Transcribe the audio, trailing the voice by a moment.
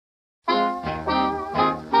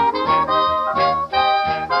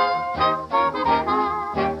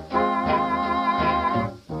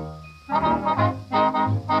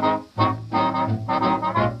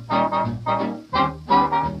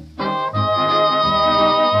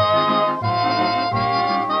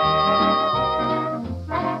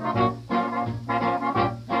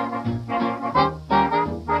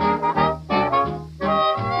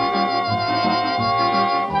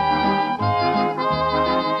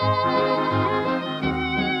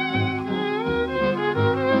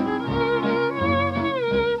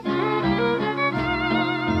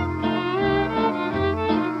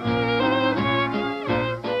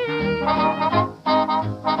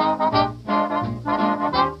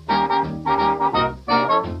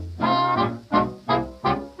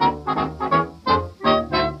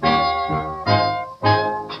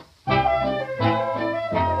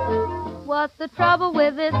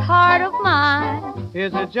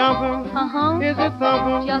Is it jumping? Uh-huh. Is it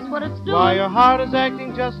thumping? Just what it's doing. Why, your heart is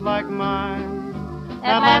acting just like mine.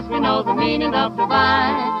 At last we know the meaning of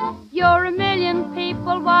divine. You're a million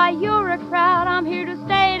people, why you're a crowd. I'm here to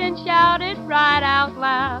state and shout it right out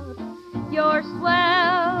loud. You're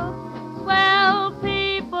swell, swell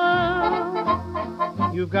people.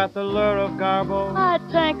 You've got the lure of Garbo, I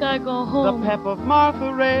think I go the home. pep of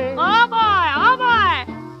Martha Ray. Oh boy, oh boy.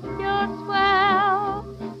 You're swell,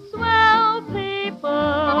 swell people.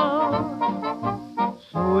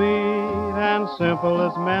 Sweet and simple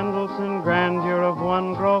as Mendelssohn, grandeur of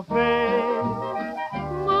one Grofé.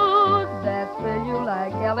 Mood that fill you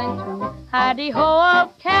like Ellington, Heidi-ho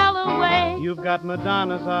of Callaway. You've got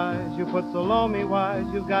Madonna's eyes, you put Salome wise.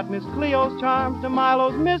 You've got Miss Cleo's charms to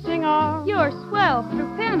Milo's missing arms. You're swell,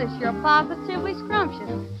 stupendous, you're positively scrumptious.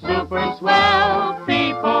 Super swell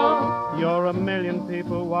people. You're a million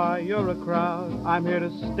people, why, you're a crowd. I'm here to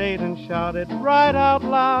state and shout it right out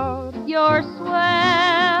loud. You're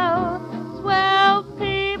swell, swell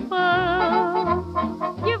people.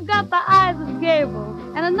 You've got the eyes of Gable,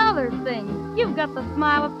 and another thing, you've got the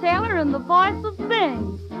smile of Taylor and the voice of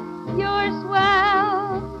Bing. You're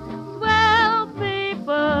swell, swell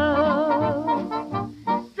people.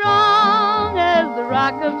 Strong as the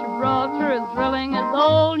rock of Gibraltar and thrilling as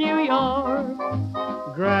old New York.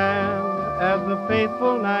 Grand as the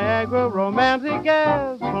faithful Niagara, romantic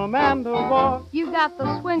as Commander Walk. You've got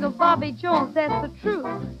the swing of Bobby Jones, that's the truth.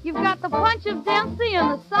 You've got the punch of Dempsey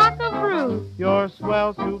and the sock of Ruth. You're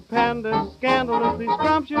swell, stupendous, scandalously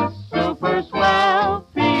scrumptious, super swell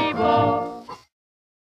people.